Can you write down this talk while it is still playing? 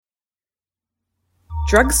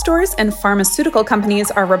Drugstores and pharmaceutical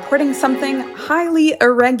companies are reporting something highly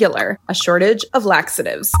irregular, a shortage of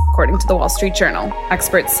laxatives, according to the Wall Street Journal.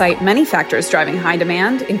 Experts cite many factors driving high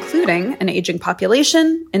demand, including an aging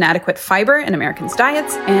population, inadequate fiber in Americans'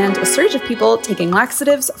 diets, and a surge of people taking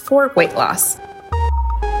laxatives for weight loss.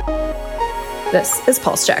 This is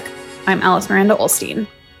Pulse Check. I'm Miranda Ollstein.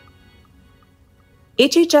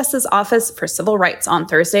 HHS's Office for Civil Rights on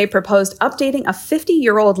Thursday proposed updating a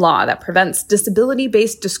 50-year-old law that prevents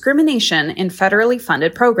disability-based discrimination in federally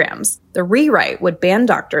funded programs. The rewrite would ban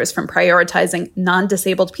doctors from prioritizing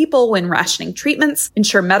non-disabled people when rationing treatments,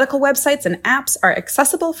 ensure medical websites and apps are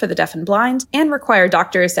accessible for the deaf and blind, and require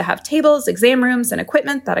doctors to have tables, exam rooms, and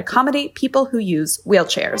equipment that accommodate people who use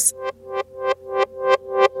wheelchairs.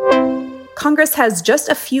 Congress has just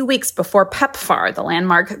a few weeks before PEPFAR, the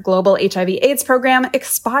landmark global HIV/AIDS program,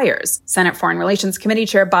 expires. Senate Foreign Relations Committee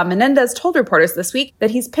Chair Bob Menendez told reporters this week that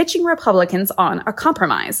he's pitching Republicans on a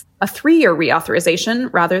compromise, a 3-year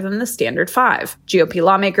reauthorization rather than the standard 5. GOP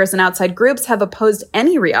lawmakers and outside groups have opposed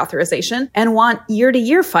any reauthorization and want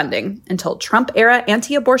year-to-year funding until Trump-era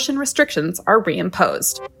anti-abortion restrictions are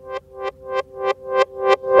reimposed.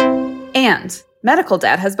 And medical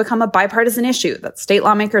debt has become a bipartisan issue that state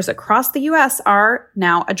lawmakers across the U.S. are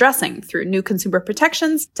now addressing through new consumer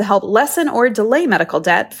protections to help lessen or delay medical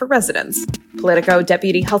debt for residents. POLITICO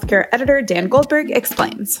Deputy Healthcare Editor Dan Goldberg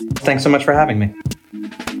explains. Thanks so much for having me.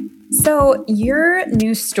 So your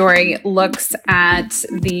new story looks at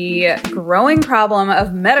the growing problem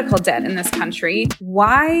of medical debt in this country.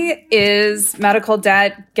 Why is medical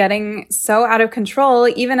debt getting so out of control,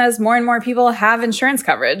 even as more and more people have insurance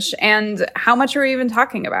coverage? And how much are we even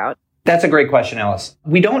talking about? That's a great question, Alice.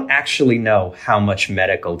 We don't actually know how much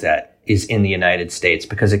medical debt is in the United States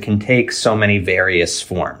because it can take so many various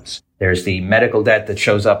forms. There's the medical debt that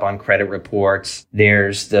shows up on credit reports.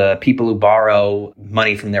 There's the people who borrow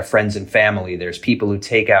money from their friends and family. There's people who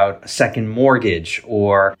take out a second mortgage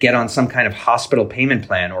or get on some kind of hospital payment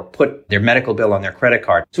plan or put their medical bill on their credit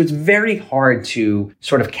card. So it's very hard to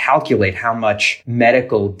sort of calculate how much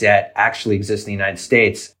medical debt actually exists in the United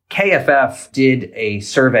States. KFF did a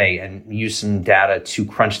survey and used some data to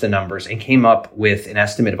crunch the numbers and came up with an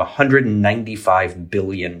estimate of $195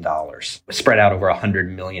 billion spread out over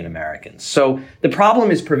 100 million Americans. So the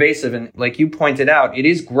problem is pervasive. And like you pointed out, it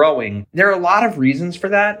is growing. There are a lot of reasons for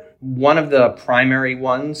that. One of the primary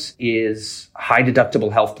ones is high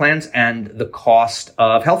deductible health plans and the cost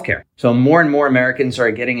of healthcare. So more and more Americans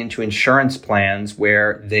are getting into insurance plans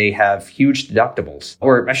where they have huge deductibles,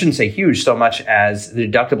 or I shouldn't say huge so much as the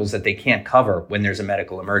deductibles that they can't cover when there's a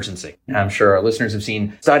medical emergency. I'm sure our listeners have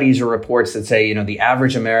seen studies or reports that say, the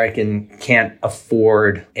average American can't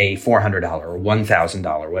afford a $400 or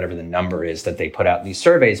 $1,000, whatever the number is that they put out in these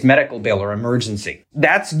surveys, medical bill or emergency.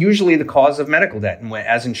 That's usually the cause of medical debt. And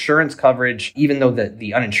as insurance coverage, even though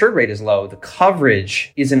the uninsured rate is low, the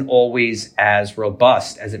coverage isn't always as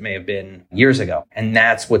robust as it may have been years ago. And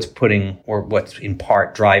that's what's what's in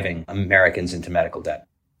part driving Americans into medical debt.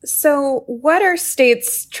 So what are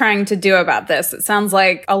states trying to do about this? It sounds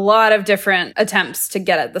like a lot of different attempts to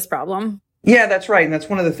get at this problem. Yeah, that's right. And that's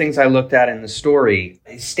one of the things I looked at in the story.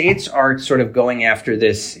 States are sort of going after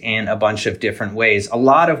this in a bunch of different ways. A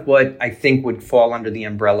lot of what I think would fall under the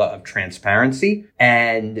umbrella of transparency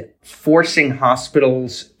and forcing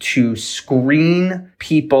hospitals to screen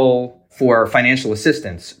people for financial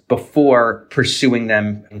assistance before pursuing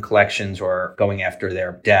them in collections or going after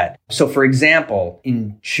their debt. So, for example,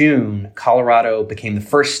 in June, Colorado became the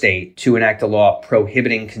first state to enact a law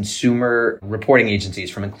prohibiting consumer reporting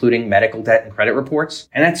agencies from including medical debt and credit reports.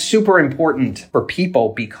 And that's super important for people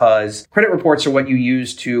because credit reports are what you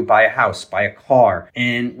use to buy a house, buy a car.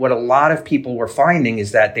 And what a lot of people were finding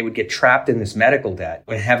is that they would get trapped in this medical debt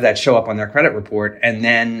and have that show up on their credit report, and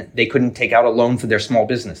then they couldn't take out a loan for their small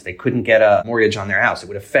business. They couldn't get a mortgage on their house. It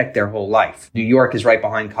would affect their whole life. New York is right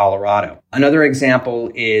behind Colorado. Another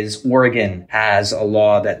example is Oregon has a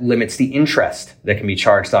law that limits the interest that can be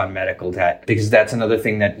charged on medical debt, because that's another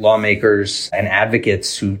thing that lawmakers and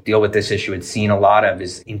advocates who deal with this issue had seen a lot of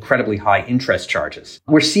is incredibly high interest charges.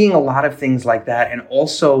 We're seeing a lot of things like that. And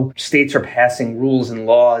also states are passing rules and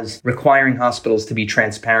laws requiring hospitals to be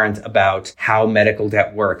transparent about how medical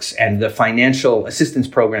debt works and the financial assistance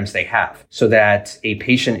programs they have, so that a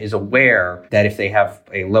patient is aware that if they have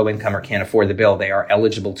a low income or can't afford the bill, they are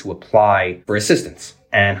eligible to apply for assistance.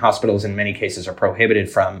 And hospitals in many cases are prohibited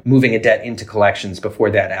from moving a debt into collections before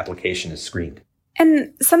that application is screened.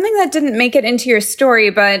 And something that didn't make it into your story,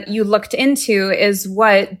 but you looked into, is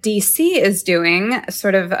what DC is doing,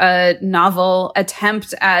 sort of a novel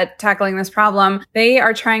attempt at tackling this problem. They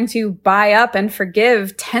are trying to buy up and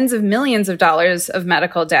forgive tens of millions of dollars of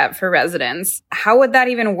medical debt for residents. How would that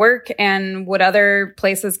even work? And would other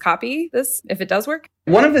places copy this if it does work?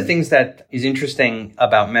 One of the things that is interesting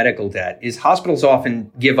about medical debt is hospitals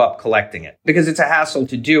often give up collecting it because it's a hassle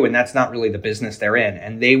to do, and that's not really the business they're in.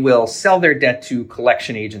 And they will sell their debt to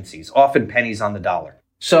collection agencies, often pennies on the dollar.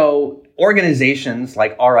 So organizations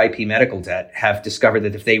like RIP Medical Debt have discovered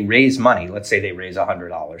that if they raise money, let's say they raise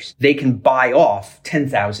 $100, they can buy off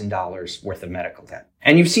 $10,000 worth of medical debt.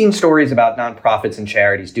 And you've seen stories about nonprofits and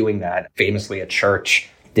charities doing that. Famously, a church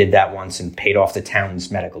did that once and paid off the town's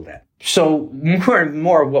medical debt. So more and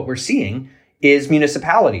more of what we're seeing is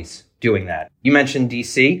municipalities doing that. You mentioned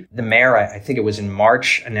DC. The mayor, I think it was in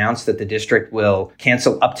March, announced that the district will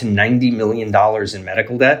cancel up to $90 million in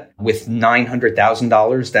medical debt, with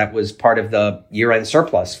 $900,000 that was part of the year-end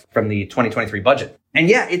surplus from the 2023 budget. And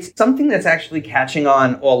yeah, it's something that's actually catching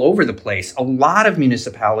on all over the place. A lot of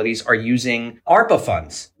municipalities are using ARPA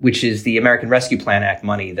funds, which is the American Rescue Plan Act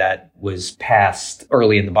money that was passed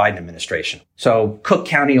early in the Biden administration. So Cook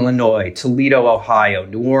County, Illinois, Toledo, Ohio,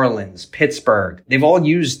 New Orleans, Pittsburgh, they've all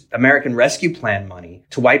used American Rescue Plan money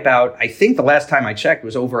to wipe out, I think the last time I checked,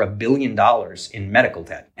 was over $1 billion in medical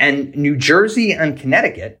debt. And New Jersey and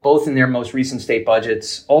Connecticut, both in their most recent state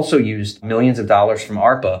budgets, also used millions of dollars from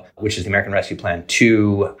ARPA, which is the American Rescue Plan,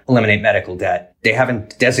 to eliminate medical debt. They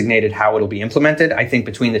haven't designated how it'll be implemented. I think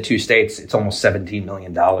between the two states, it's almost $17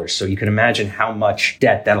 million. So you can imagine how much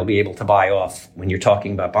debt that'll be able to buy off when you're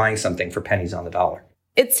talking about buying something for pennies on the dollar.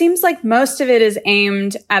 It seems like most of it is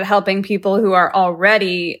aimed at helping people who are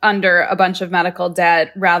already under a bunch of medical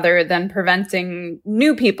debt rather than preventing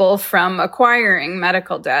new people from acquiring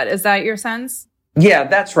medical debt. Is that your sense? Yeah,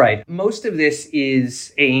 that's right. Most of this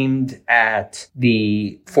is aimed at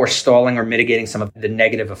the forestalling or mitigating some of the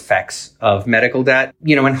negative effects of medical debt.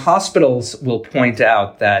 You know, and hospitals will point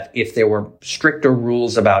out that if there were stricter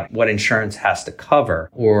rules about what insurance has to cover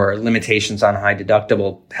or limitations on high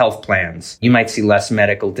deductible health plans, you might see less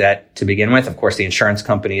medical debt to begin with. Of course, the insurance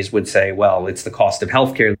companies would say, well, it's the cost of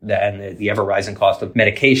healthcare and the ever-rising cost of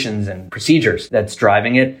medications and procedures that's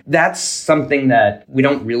driving it. That's something that we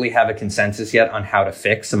don't really have a consensus yet on how to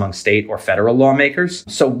fix among state or federal lawmakers.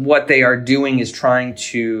 So what they are doing is trying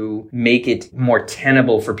to make it more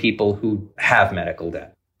tenable for people who have medical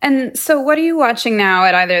debt. And so what are you watching now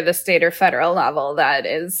at either the state or federal level that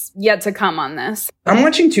is yet to come on this? I'm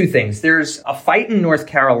watching two things. There's a fight in North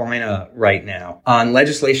Carolina right now on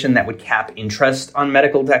legislation that would cap interest on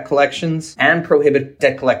medical debt collections and prohibit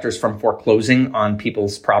debt collectors from foreclosing on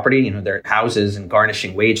people's property, their houses, and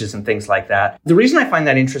garnishing wages and things like that. The reason I find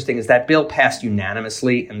that interesting is that bill passed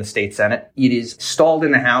unanimously in the state Senate. It is stalled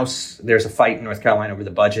in the House. There's a fight in North Carolina over the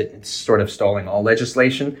budget. It's sort of stalling all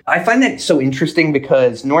legislation. I find that so interesting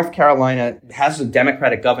because North Carolina has a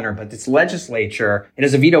Democratic governor, but its legislature, it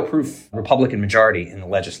has a veto-proof Republican majority in the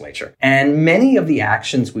legislature. And many of the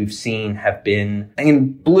actions we've seen have been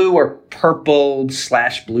in blue or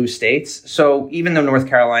purple/blue states. So even though North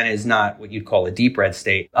Carolina is not what you'd call a deep red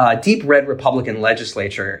state, a deep red Republican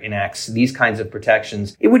legislature enacts these kinds of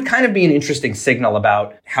protections. It would kind of be an interesting signal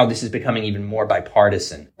about how this is becoming even more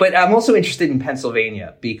bipartisan. But I'm also interested in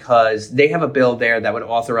Pennsylvania because they have a bill there that would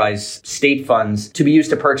authorize state funds to be used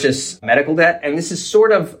to purchase medical debt. And this is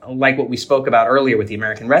sort of like what we spoke about earlier with the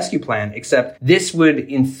American Rescue Plan, except this would,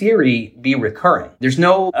 in theory, be recurring. There's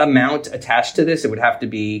no amount attached to this. It would have to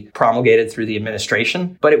be promulgated through the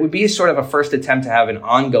administration, but it would be sort of a first attempt to have an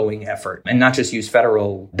ongoing effort and not just use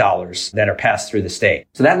federal dollars that are passed through the state.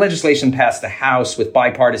 So that legislation passed the House with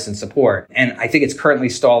bipartisan support, and I think it's currently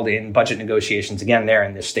stalled in budget negotiations again there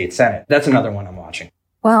in the state Senate. That's another one I'm watching.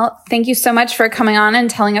 Well, thank you so much for coming on and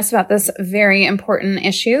telling us about this very important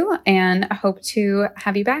issue, and I hope to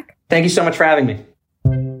have you back. Thank you so much for having me.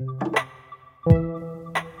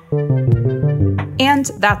 And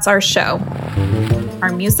that's our show.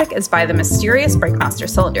 Our music is by the mysterious Breakmaster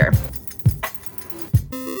Cylinder.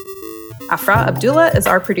 Afra Abdullah is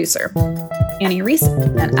our producer. Annie Reese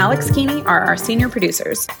and Alex Keeney are our senior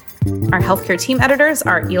producers. Our healthcare team editors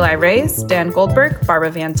are Eli Reyes, Dan Goldberg,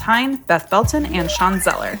 Barbara Van Tyne, Beth Belton, and Sean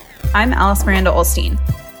Zeller. I'm Alice Miranda Ollstein.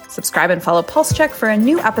 Subscribe and follow Pulse Check for a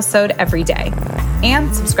new episode every day.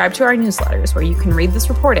 And subscribe to our newsletters where you can read this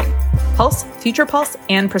reporting: Pulse, Future Pulse,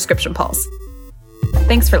 and Prescription Pulse.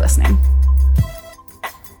 Thanks for listening.